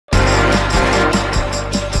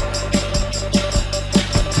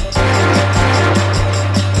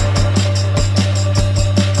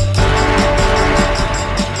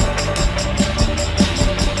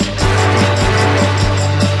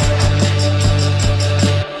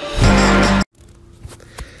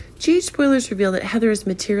spoilers reveal that Heather is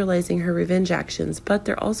materializing her revenge actions, but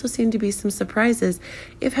there also seem to be some surprises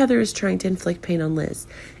if Heather is trying to inflict pain on Liz.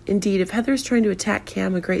 Indeed, if Heather is trying to attack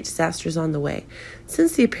Cam, a great disaster is on the way.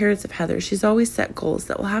 Since the appearance of Heather, she's always set goals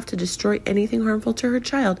that will have to destroy anything harmful to her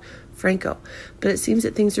child, Franco. But it seems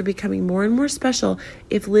that things are becoming more and more special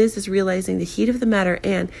if Liz is realizing the heat of the matter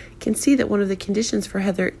and can see that one of the conditions for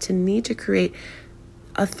Heather to need to create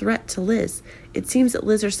a threat to Liz. It seems that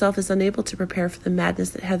Liz herself is unable to prepare for the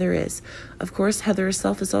madness that Heather is. Of course, Heather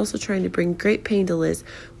herself is also trying to bring great pain to Liz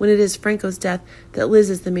when it is Franco's death that Liz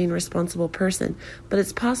is the main responsible person. But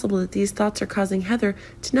it's possible that these thoughts are causing Heather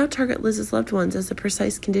to now target Liz's loved ones as a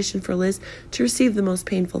precise condition for Liz to receive the most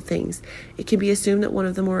painful things. It can be assumed that one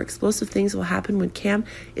of the more explosive things will happen when Cam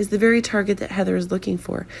is the very target that Heather is looking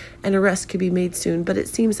for. An arrest could be made soon, but it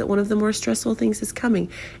seems that one of the more stressful things is coming,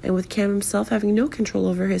 and with Cam himself having no control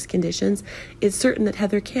over his conditions, it's certain that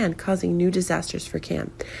Heather can, causing new disasters for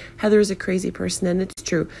Cam. Heather is a crazy person, and it's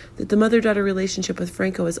true that the mother-daughter relationship with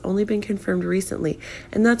Franco has only been confirmed recently,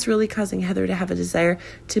 and that's really causing Heather to have a desire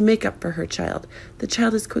to make up for her child. The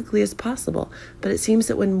child as quickly as possible, but it seems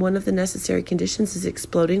that when one of the necessary conditions is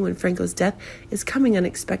exploding, when Franco's death is coming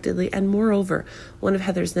unexpectedly, and moreover, one of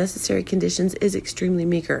Heather's necessary conditions is extremely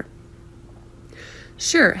meager.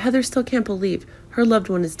 Sure, Heather still can't believe her loved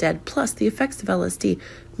one is dead, plus the effects of LSD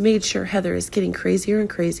made sure Heather is getting crazier and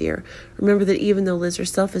crazier. Remember that even though Liz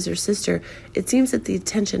herself is her sister, it seems that the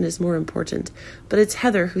attention is more important. But it's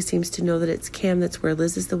Heather who seems to know that it's Cam that's where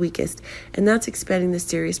Liz is the weakest, and that's expanding the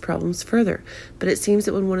serious problems further. But it seems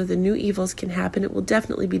that when one of the new evils can happen, it will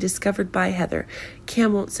definitely be discovered by Heather.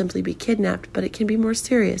 Cam won't simply be kidnapped, but it can be more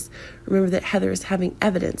serious. Remember that Heather is having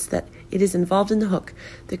evidence that it is involved in the hook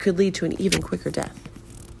that could lead to an even quicker death.